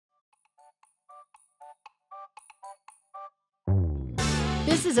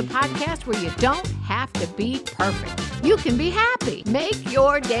This is a podcast where you don't have to be perfect. You can be happy. Make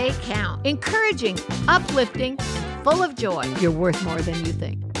your day count. Encouraging, uplifting, and full of joy. You're worth more than you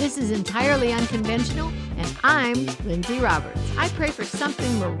think. This is Entirely Unconventional, and I'm Lindsay Roberts. I pray for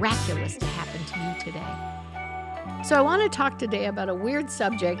something miraculous to happen to you today. So I want to talk today about a weird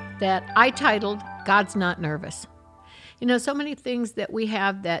subject that I titled, God's Not Nervous. You know, so many things that we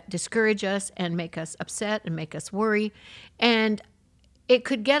have that discourage us and make us upset and make us worry. And it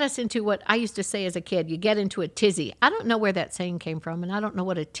could get us into what I used to say as a kid, you get into a tizzy. I don't know where that saying came from, and I don't know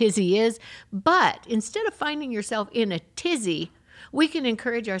what a tizzy is. But instead of finding yourself in a tizzy, we can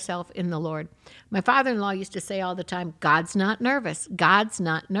encourage ourselves in the Lord. My father-in-law used to say all the time, God's not nervous. God's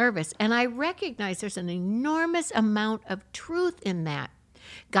not nervous. And I recognize there's an enormous amount of truth in that.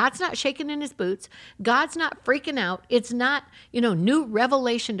 God's not shaking in his boots. God's not freaking out. It's not, new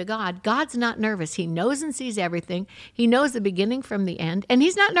revelation to God. God's not nervous. He knows and sees everything. He knows the beginning from the end, and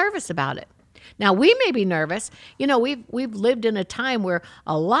he's not nervous about it. Now, we may be nervous. We've lived in a time where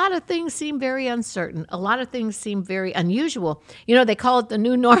a lot of things seem very uncertain. A lot of things seem very unusual. They call it the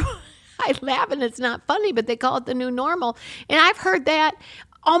new normal. I laugh, and it's not funny, but they call it the new normal. And I've heard that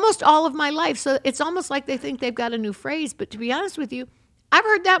almost all of my life. So it's almost like they think they've got a new phrase. But to be honest with you, I've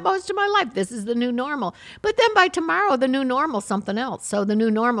heard that most of my life. This is the new normal. But then by tomorrow, the new normal is something else. So the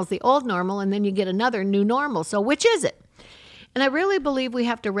new normal is the old normal, and then you get another new normal. So which is it? And I really believe we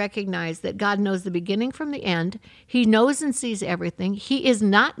have to recognize that God knows the beginning from the end. He knows and sees everything. He is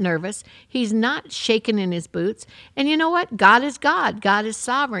not nervous. He's not shaken in his boots. And you know what? God is God. God is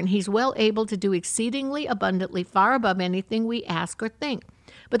sovereign. He's well able to do exceedingly abundantly, far above anything we ask or think.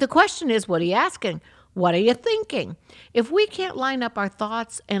 But the question is, what are you asking? What are you thinking? If we can't line up our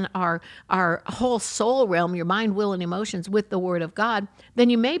thoughts and our whole soul realm, your mind, will, and emotions with the Word of God, then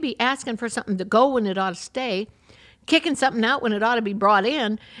you may be asking for something to go when it ought to stay, kicking something out when it ought to be brought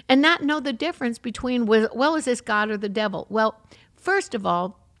in, and not know the difference between, is this God or the devil? Well, first of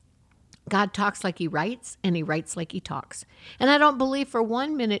all, God talks like he writes, and he writes like he talks. And I don't believe for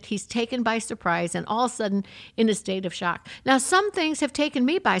 1 minute he's taken by surprise and all of a sudden in a state of shock. Now, some things have taken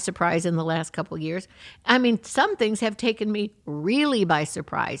me by surprise in the last couple of years. Some things have taken me really by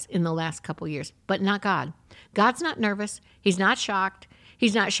surprise in the last couple of years, but not God. God's not nervous. He's not shocked.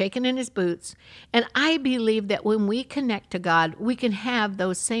 He's not shaking in his boots. And I believe that when we connect to God, we can have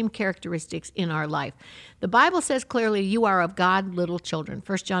those same characteristics in our life. The Bible says clearly, you are of God, little children.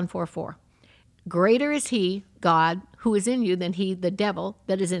 1 John 4:4. Greater is he, God, who is in you than he, the devil,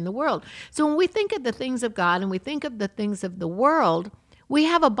 that is in the world. So when we think of the things of God and we think of the things of the world, we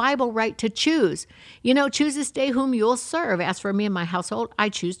have a Bible right to choose. Choose this day whom you'll serve. As for me and my household, I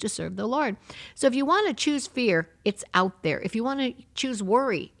choose to serve the Lord. So if you want to choose fear, it's out there. If you want to choose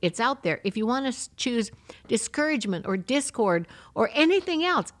worry, it's out there. If you want to choose discouragement or discord or anything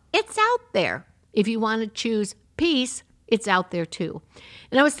else, it's out there. If you want to choose peace, it's out there too.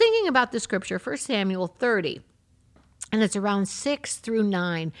 And I was thinking about the scripture, 1 Samuel 30. And it's around 6 through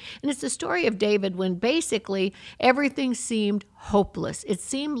 9. And it's the story of David when basically everything seemed hopeless. It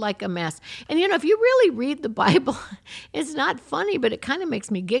seemed like a mess. And if you really read the Bible, it's not funny, but it kind of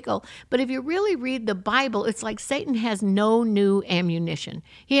makes me giggle. But if you really read the Bible, it's like Satan has no new ammunition.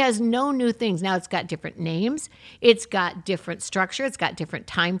 He has no new things. Now, it's got different names. It's got different structure. It's got different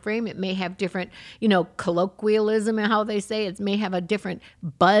time frame. It may have different, colloquialism and how they say it. It may have a different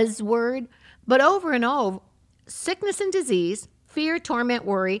buzzword. But over and over, sickness and disease, fear, torment,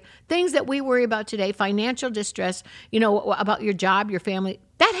 worry, things that we worry about today, financial distress, about your job, your family,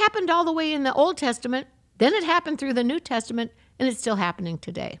 that happened all the way in the Old Testament. Then it happened through the New Testament, and it's still happening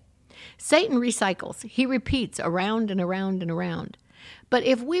today. Satan recycles. He repeats around and around and around. But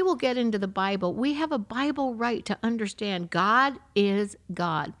if we will get into the Bible, we have a Bible right to understand God is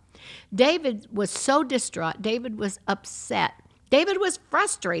God. David was so distraught. David was upset. David was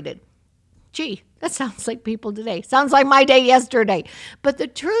frustrated. Gee, that sounds like people today. Sounds like my day yesterday. But the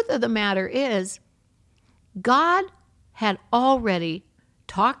truth of the matter is, God had already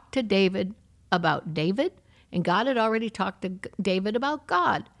talked to David about David, and God had already talked to David about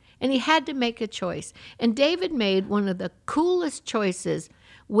God. And he had to make a choice. And David made one of the coolest choices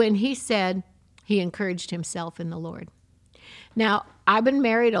when he said he encouraged himself in the Lord. Now, I've been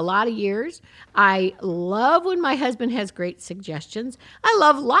married a lot of years. I love when my husband has great suggestions. I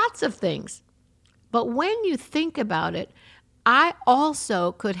love lots of things. But when you think about it, I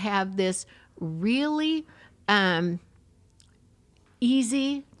also could have this really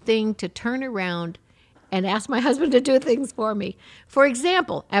easy thing to turn around and ask my husband to do things for me. For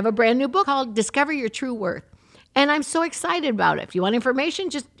example, I have a brand new book called Discover Your True Worth. And I'm so excited about it. If you want information,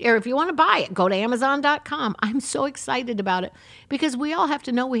 or if you want to buy it, go to Amazon.com. I'm so excited about it because we all have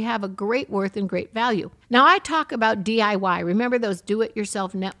to know we have a great worth and great value. Now, I talk about DIY. Remember those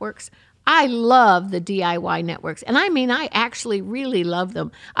do-it-yourself networks? I love the DIY networks. And I mean, I actually really love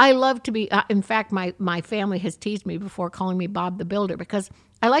them. I love to be, in fact, my family has teased me before calling me Bob the Builder because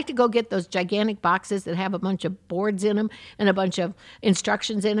I like to go get those gigantic boxes that have a bunch of boards in them and a bunch of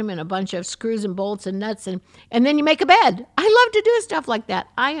instructions in them and a bunch of screws and bolts and nuts and then you make a bed. I love to do stuff like that.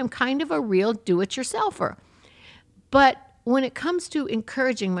 I am kind of a real do-it-yourselfer. But when it comes to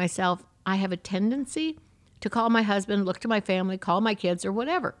encouraging myself, I have a tendency to call my husband, look to my family, call my kids or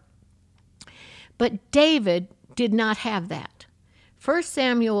whatever. But David did not have that. 1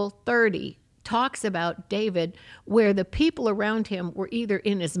 Samuel 30 talks about David where the people around him were either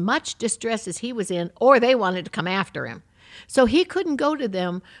in as much distress as he was in or they wanted to come after him. So he couldn't go to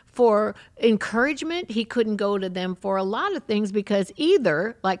them for encouragement. He couldn't go to them for a lot of things because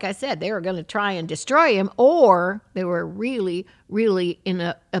either, like I said, they were going to try and destroy him or they were really, really in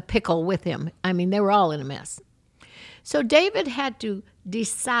a pickle with him. I mean, they were all in a mess. So David had to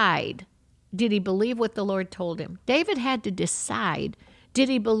decide, did he believe what the Lord told him? David had to decide, did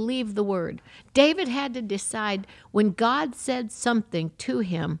he believe the word? David had to decide when God said something to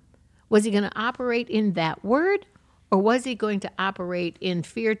him, was he going to operate in that word or was he going to operate in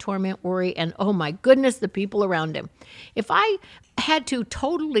fear, torment, worry, and oh my goodness, the people around him? If I had to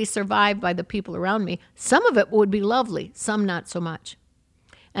totally survive by the people around me, some of it would be lovely, some not so much.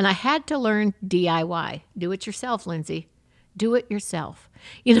 And I had to learn DIY. Do it yourself, Lindsay. Do it yourself.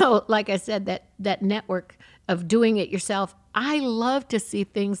 You know, like I said, that network of doing it yourself, I love to see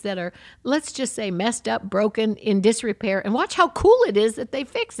things that are, let's just say, messed up, broken, in disrepair, and watch how cool it is that they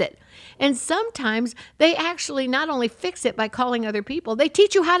fix it. And sometimes they actually not only fix it by calling other people, they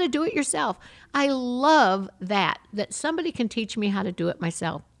teach you how to do it yourself. I love that somebody can teach me how to do it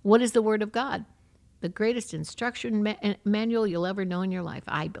myself. What is the Word of God? The greatest instruction manual you'll ever know in your life,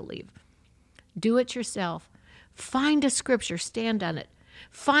 I believe. Do it yourself. Find a scripture, stand on it.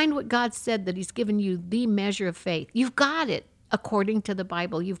 Find what God said that he's given you the measure of faith. You've got it according to the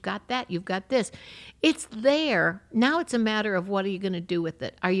Bible. You've got that. You've got this. It's there. Now it's a matter of what are you going to do with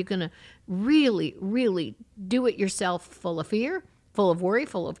it? Are you going to really, really do it yourself full of fear, full of worry,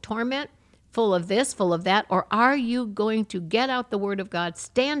 full of torment, full of this, full of that? Or are you going to get out the Word of God,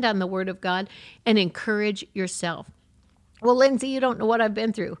 stand on the Word of God, and encourage yourself? Well, Lindsay, you don't know what I've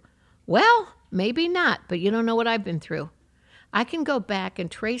been through. Well, maybe not, but you don't know what I've been through. I can go back and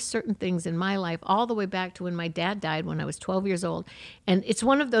trace certain things in my life all the way back to when my dad died when I was 12 years old. And it's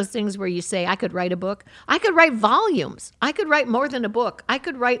one of those things where you say, I could write a book. I could write volumes. I could write more than a book. I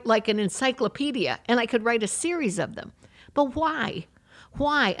could write like an encyclopedia, and I could write a series of them. But why?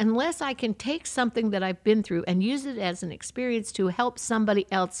 Why? Unless I can take something that I've been through and use it as an experience to help somebody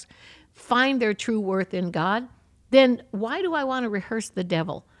else find their true worth in God, then why do I want to rehearse the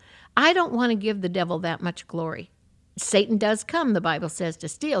devil? I don't want to give the devil that much glory. Satan does come, the Bible says, to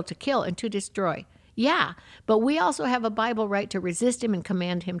steal, to kill, and to destroy. Yeah, but we also have a Bible right to resist him and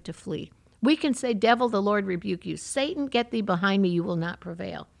command him to flee. We can say, devil, the Lord rebuke you. Satan, get thee behind me, you will not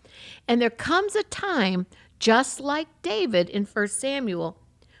prevail. And there comes a time, just like David in 1 Samuel,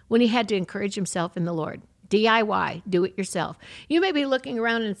 when he had to encourage himself in the Lord. DIY, do it yourself. You may be looking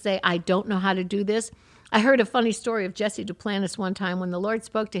around and say, I don't know how to do this. I heard a funny story of Jesse Duplantis one time when the Lord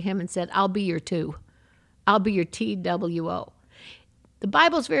spoke to him and said, I'll be your two. I'll be your TWO. The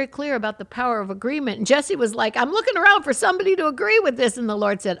Bible's very clear about the power of agreement. And Jesse was like, I'm looking around for somebody to agree with this. And the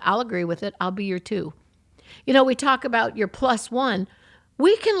Lord said, I'll agree with it. I'll be your two. You know, we talk about your plus one.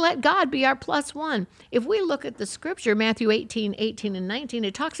 We can let God be our plus one. If we look at the scripture, Matthew 18 and 19,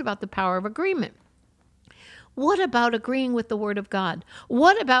 it talks about the power of agreement. What about agreeing with the Word of God?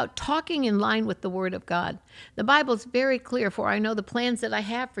 What about talking in line with the Word of God? The Bible's very clear, for I know the plans that I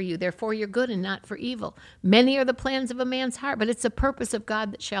have for you. They're for your good and not for evil. Many are the plans of a man's heart, but it's the purpose of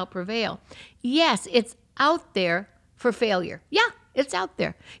God that shall prevail. Yes, it's out there for failure. Yeah, it's out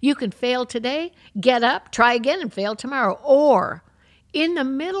there. You can fail today, get up, try again, and fail tomorrow. Or in the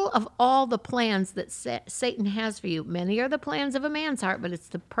middle of all the plans that Satan has for you, many are the plans of a man's heart, but it's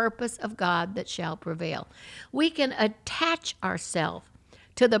the purpose of God that shall prevail. We can attach ourselves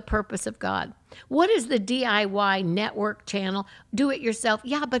to the purpose of God. What is the DIY network channel? Do it yourself.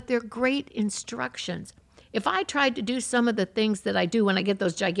 Yeah, but they're great instructions. If I tried to do some of the things that I do when I get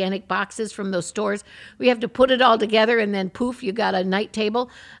those gigantic boxes from those stores, we have to put it all together and then poof, you got a night table.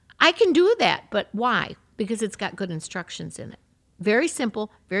 I can do that, but why? Because it's got good instructions in it. Very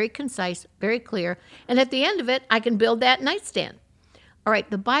simple, very concise, very clear. And at the end of it, I can build that nightstand. All right,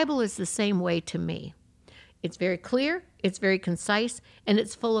 the Bible is the same way to me. It's very clear, it's very concise, and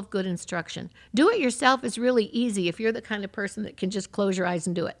it's full of good instruction. Do it yourself is really easy if you're the kind of person that can just close your eyes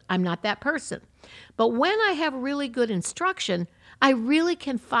and do it. I'm not that person. But when I have really good instruction, I really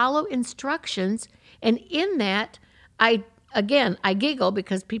can follow instructions. And in that, I giggle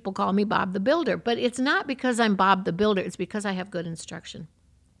because people call me Bob the Builder. But it's not because I'm Bob the Builder. It's because I have good instruction.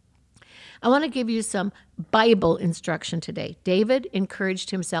 I want to give you some Bible instruction today. David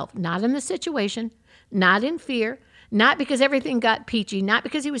encouraged himself, not in the situation, not in fear, not because everything got peachy, not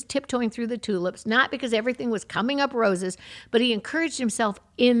because he was tiptoeing through the tulips, not because everything was coming up roses, but he encouraged himself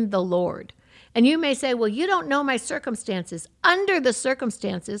in the Lord. And you may say, well, you don't know my circumstances. Under the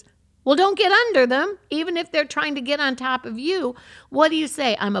circumstances, well, don't get under them, even if they're trying to get on top of you. What do you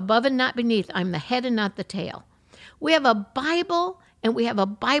say? I'm above and not beneath. I'm the head and not the tail. We have a Bible, and we have a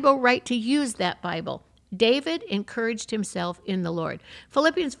Bible right to use that Bible. David encouraged himself in the Lord.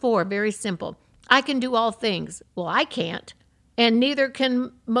 Philippians 4, very simple. I can do all things. Well, I can't, and neither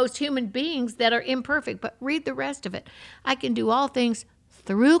can most human beings that are imperfect, but read the rest of it. I can do all things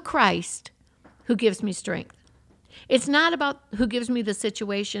through Christ who gives me strength. It's not about who gives me the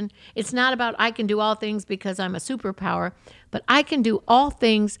situation. It's not about I can do all things because I'm a superpower, but I can do all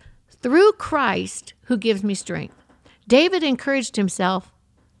things through Christ who gives me strength. David encouraged himself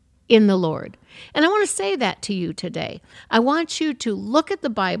in the Lord. And I want to say that to you today. I want you to look at the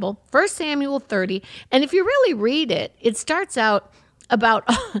Bible, 1 Samuel 30, and if you really read it, it starts out about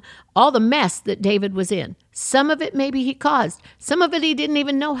all the mess that David was in. Some of it maybe he caused. Some of it he didn't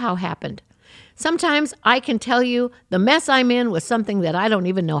even know how happened. Sometimes I can tell you the mess I'm in was something that I don't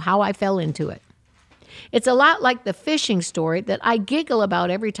even know how I fell into it. It's a lot like the fishing story that I giggle about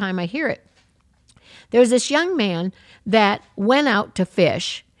every time I hear it. There's this young man that went out to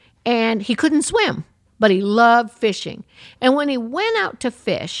fish, and he couldn't swim, but he loved fishing. And when he went out to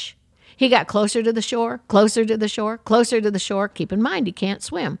fish, he got closer to the shore, closer to the shore, closer to the shore. Keep in mind, he can't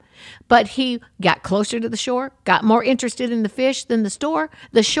swim. But he got closer to the shore, got more interested in the fish than the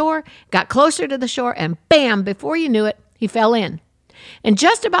shore, got closer to the shore, and bam, before you knew it, he fell in. And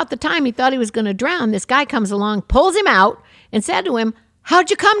just about the time he thought he was going to drown, this guy comes along, pulls him out, and said to him,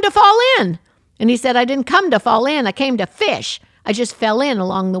 "How'd you come to fall in?" And he said, "I didn't come to fall in, I came to fish. I just fell in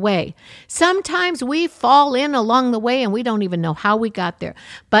along the way." Sometimes we fall in along the way and we don't even know how we got there.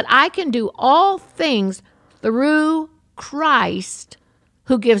 But I can do all things through Christ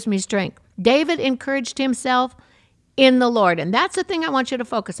who gives me strength. David encouraged himself in the Lord. And that's the thing I want you to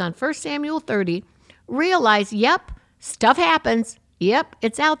focus on. 1 Samuel 30, realize, yep, stuff happens. Yep,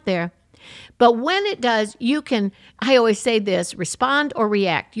 it's out there. But when it does, you can, I always say this, respond or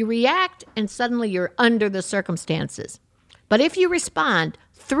react. You react and suddenly you're under the circumstances. But if you respond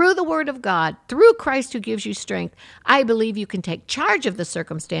through the Word of God, through Christ who gives you strength, I believe you can take charge of the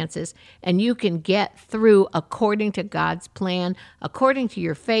circumstances and you can get through according to God's plan, according to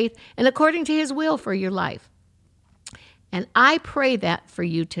your faith, and according to His will for your life. And I pray that for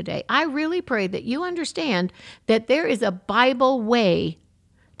you today. I really pray that you understand that there is a Bible way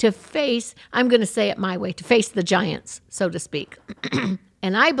to face, I'm going to say it my way, to face the giants, so to speak.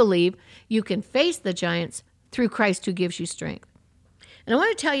 And I believe you can face the giants through Christ who gives you strength. And I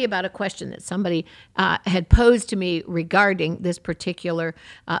want to tell you about a question that somebody had posed to me regarding this particular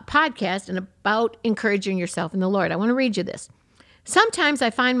podcast and about encouraging yourself in the Lord. I want to read you this. Sometimes I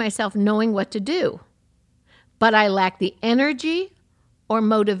find myself knowing what to do, but I lack the energy or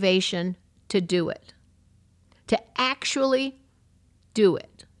motivation to do it, to actually do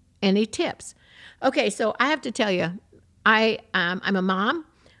it. Any tips? Okay, so I have to tell you, I'm a mom,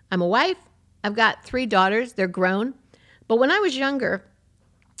 I'm a wife, I've got 3 daughters. They're grown. But when I was younger,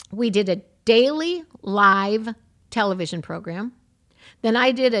 we did a daily live television program. Then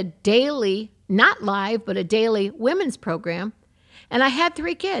I did a daily, not live, but a daily women's program. And I had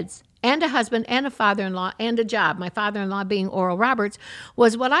 3 kids and a husband and a father-in-law and a job. My father-in-law, being Oral Roberts,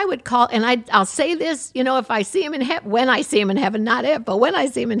 was what I would call, and I'll say this, if I see him in heaven, when I see him in heaven, not if, but when I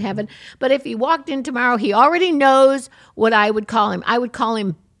see him in heaven. But if he walked in tomorrow, he already knows what I would call him. I would call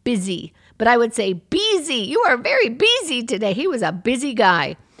him busy. But I would say, busy, you are very busy today. He was a busy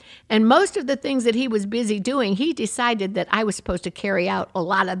guy. And most of the things that he was busy doing, he decided that I was supposed to carry out a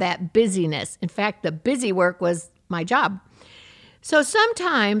lot of that busyness. In fact, the busy work was my job. So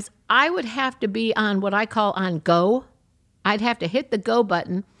sometimes I would have to be on what I call on go. I'd have to hit the go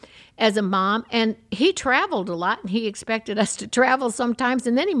button as a mom. And he traveled a lot, and he expected us to travel sometimes.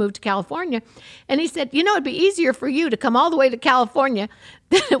 And then he moved to California. And he said, it'd be easier for you to come all the way to California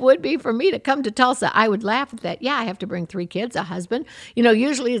than it would be for me to come to Tulsa. I would laugh at that. Yeah, I have to bring 3 kids, a husband.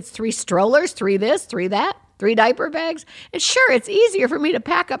 Usually it's 3 strollers, 3 this, 3 that. 3 diaper bags? And sure, it's easier for me to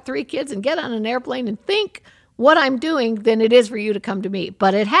pack up 3 kids and get on an airplane and think what I'm doing than it is for you to come to me.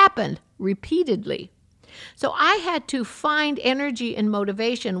 But it happened repeatedly. So I had to find energy and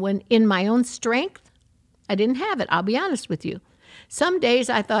motivation when in my own strength, I didn't have it. I'll be honest with you. Some days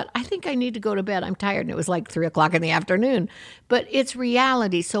I thought, I think I need to go to bed. I'm tired. And it was like 3 o'clock in the afternoon. But it's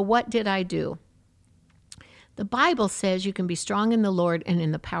reality. So what did I do? The Bible says you can be strong in the Lord and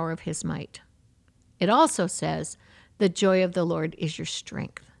in the power of his might. It also says the joy of the Lord is your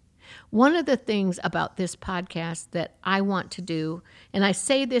strength. One of the things about this podcast that I want to do, and I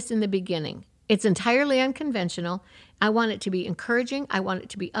say this in the beginning, it's entirely unconventional. I want it to be encouraging. I want it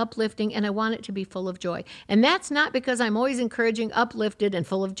to be uplifting, and I want it to be full of joy. And that's not because I'm always encouraging, uplifted, and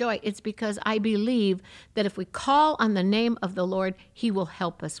full of joy. It's because I believe that if we call on the name of the Lord, he will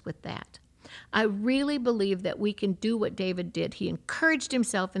help us with that. I really believe that we can do what David did. He encouraged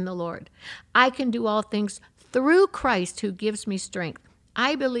himself in the Lord. I can do all things through Christ who gives me strength.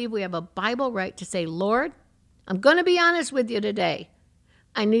 I believe we have a Bible right to say, Lord, I'm going to be honest with you today.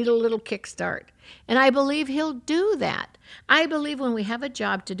 I need a little kickstart. And I believe he'll do that. I believe when we have a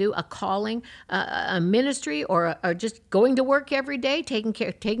job to do, a calling, a ministry, or just going to work every day, taking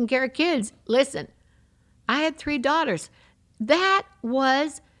care of kids. Listen, I had 3 daughters. That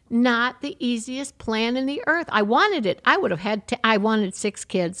was not the easiest plan in the earth. I wanted it. I wanted 6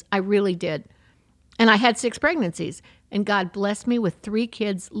 kids. I really did. And I had 6 pregnancies. And God blessed me with 3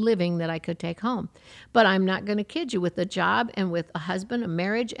 kids living that I could take home. But I'm not going to kid you, with a job and with a husband, a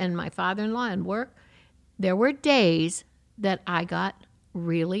marriage, and my father-in-law and work, there were days that I got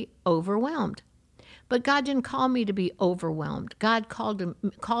really overwhelmed. But God didn't call me to be overwhelmed. God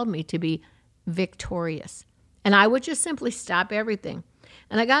called me to be victorious. And I would just simply stop everything.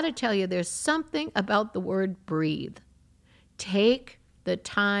 And I got to tell you, there's something about the word breathe. Take the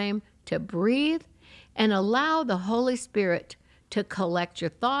time to breathe and allow the Holy Spirit to collect your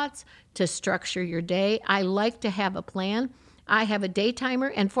thoughts, to structure your day. I like to have a plan. I have a day timer,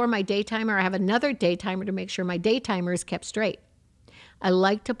 and for my day timer, I have another day timer to make sure my day timer is kept straight. I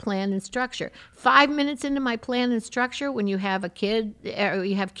like to plan and structure. 5 minutes into my plan and structure, when you have a kid, or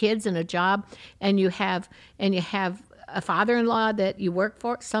you have kids and a job, and you have a father-in-law that you work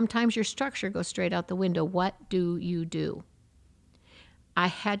for, sometimes your structure goes straight out the window. What do you do? I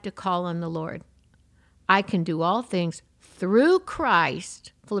had to call on the Lord. I can do all things through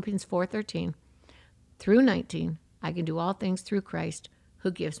Christ, Philippians 4:13, through 19. I can do all things through Christ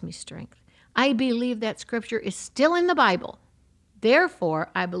who gives me strength. I believe that scripture is still in the Bible.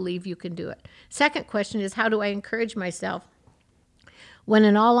 Therefore, I believe you can do it. Second question is, how do I encourage myself when,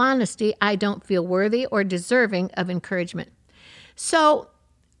 in all honesty, I don't feel worthy or deserving of encouragement? So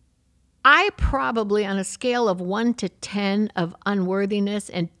I probably, on a scale of 1 to 10 of unworthiness,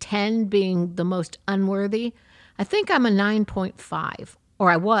 and 10 being the most unworthy, I think I'm a 9.5,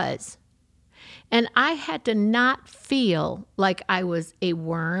 or I was. And I had to not feel like I was a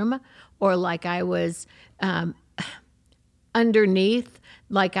worm, or like I was underneath,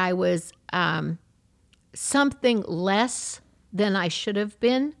 like I was something less than I should have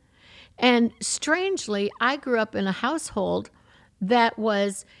been. And strangely, I grew up in a household that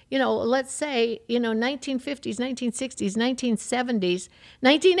was, let's say, 1950s, 1960s, 1970s,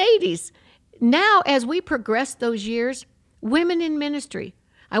 1980s. Now, as we progress those years, women in ministry.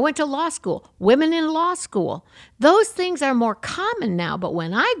 I went to law school, women in law school. Those things are more common now, but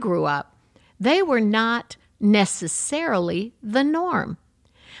when I grew up, they were not necessarily the norm.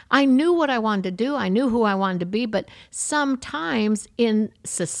 I knew what I wanted to do. I knew who I wanted to be, but sometimes in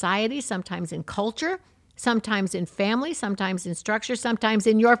society, sometimes in culture, sometimes in family, sometimes in structure, sometimes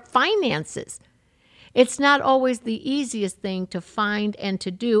in your finances, it's not always the easiest thing to find and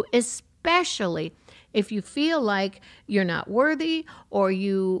to do, especially if you feel like you're not worthy or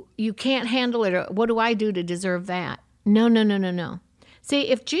you can't handle it, or what do I do to deserve that? No. See,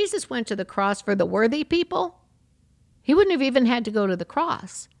 if Jesus went to the cross for the worthy people, he wouldn't have even had to go to the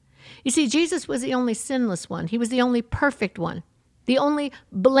cross. You see, Jesus was the only sinless one. He was the only perfect one, the only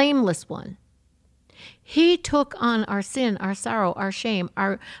blameless one. He took on our sin, our sorrow, our shame,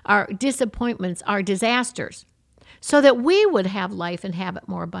 our disappointments, our disasters, so that we would have life and have it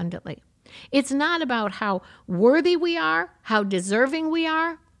more abundantly. It's not about how worthy we are, how deserving we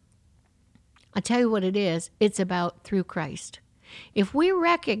are. I'll tell you what it is. It's about through Christ. If we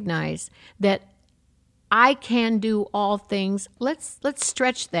recognize that I can do all things, let's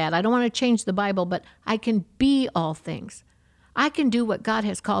stretch that. I don't want to change the Bible, but I can be all things. I can do what God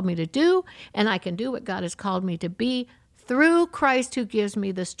has called me to do, and I can do what God has called me to be through Christ who gives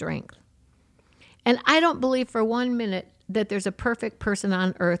me the strength. And I don't believe for 1 minute that there's a perfect person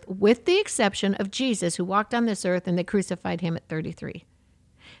on earth, with the exception of Jesus, who walked on this earth and they crucified him at 33.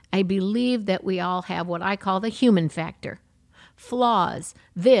 I believe that we all have what I call the human factor. Flaws,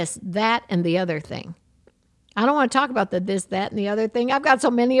 this, that, and the other thing. I don't want to talk about the this, that, and the other thing. I've got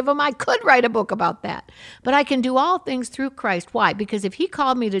so many of them, I could write a book about that. But I can do all things through Christ. Why? Because if he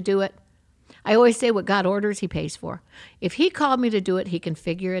called me to do it, I always say what God orders, he pays for. If he called me to do it, he can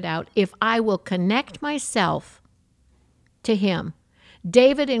figure it out. If I will connect myself to him.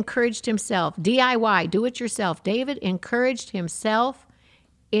 David encouraged himself. DIY, do it yourself. David encouraged himself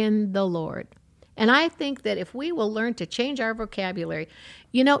in the Lord. And I think that if we will learn to change our vocabulary,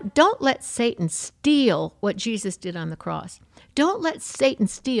 don't let Satan steal what Jesus did on the cross. Don't let Satan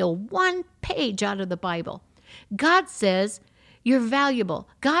steal one page out of the Bible. God says you're valuable.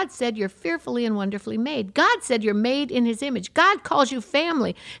 God said you're fearfully and wonderfully made. God said you're made in his image. God calls you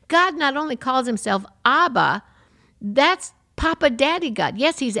family. God not only calls himself Abba, that's Papa Daddy God.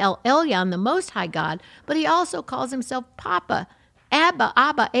 Yes, he's El Elyon, the Most High God, but he also calls himself Papa. Abba,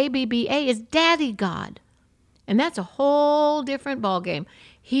 A-B-B-A, is Daddy God. And that's a whole different ballgame.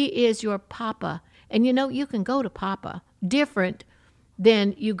 He is your Papa. And you can go to Papa different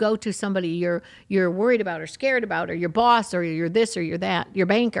than you go to somebody you're worried about or scared about, or your boss, or you're this or you're that, your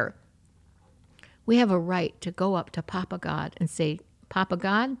banker. We have a right to go up to Papa God and say, Papa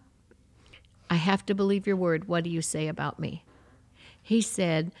God, I have to believe your word. What do you say about me? He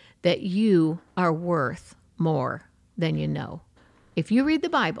said that you are worth more than you know. If you read the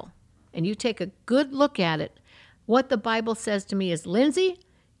Bible and you take a good look at it, what the Bible says to me is, Lindsay,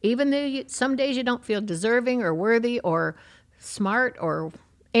 even though some days you don't feel deserving or worthy or smart or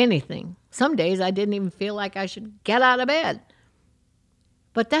anything, some days I didn't even feel like I should get out of bed.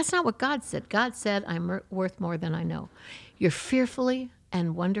 But that's not what God said. God said, I'm worth more than I know. You're fearfully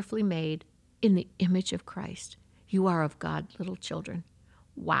and wonderfully made in the image of Christ. You are of God, little children.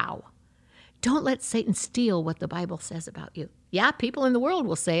 Wow. Don't let Satan steal what the Bible says about you. Yeah, people in the world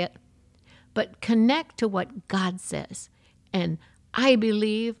will say it, but connect to what God says. And I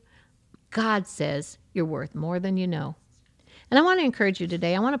believe God says you're worth more than you know. And I want to encourage you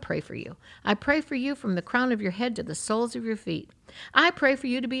today. I want to pray for you. I pray for you from the crown of your head to the soles of your feet. I pray for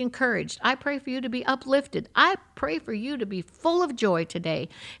you to be encouraged. I pray for you to be uplifted. I pray for you to be full of joy today.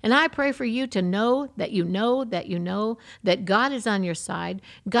 And I pray for you to know that you know that you know that God is on your side.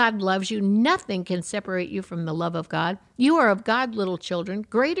 God loves you. Nothing can separate you from the love of God. You are of God, little children.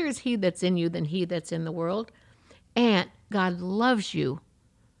 Greater is he that's in you than he that's in the world. And God loves you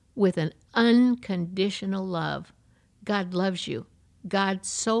with an unconditional love. God loves you. God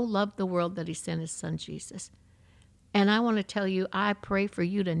so loved the world that he sent his son, Jesus. And I want to tell you, I pray for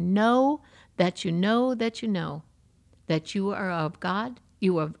you to know that you know that you know that you are of God,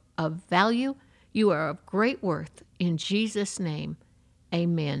 you are of value, you are of great worth. In Jesus' name,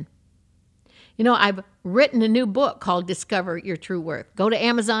 amen. I've written a new book called Discover Your True Worth. Go to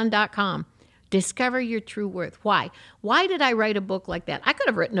Amazon.com. Discover Your True Worth. Why? Why did I write a book like that? I could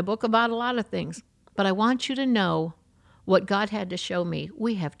have written a book about a lot of things, but I want you to know what God had to show me.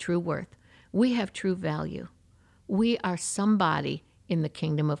 We have true worth. We have true value. We are somebody in the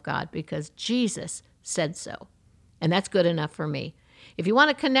kingdom of God because Jesus said so. And that's good enough for me. If you want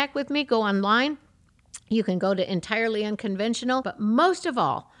to connect with me, go online. You can go to Entirely Unconventional. But most of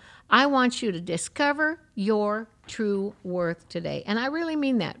all, I want you to discover your true worth today. And I really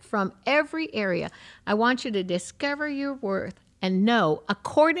mean that from every area. I want you to discover your worth and know,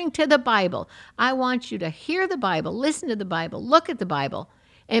 according to the Bible. I want you to hear the Bible, listen to the Bible, look at the Bible,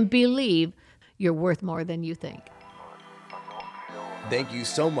 and believe you're worth more than you think. Thank you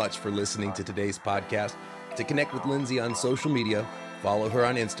so much for listening to today's podcast. To connect with Lindsay on social media, follow her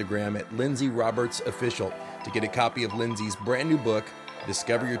on Instagram at Lindsay Roberts Official. To get a copy of Lindsay's brand new book,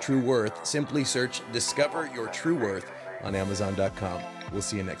 Discover Your True Worth, simply search Discover Your True Worth on Amazon.com. We'll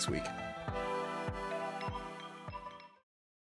see you next week.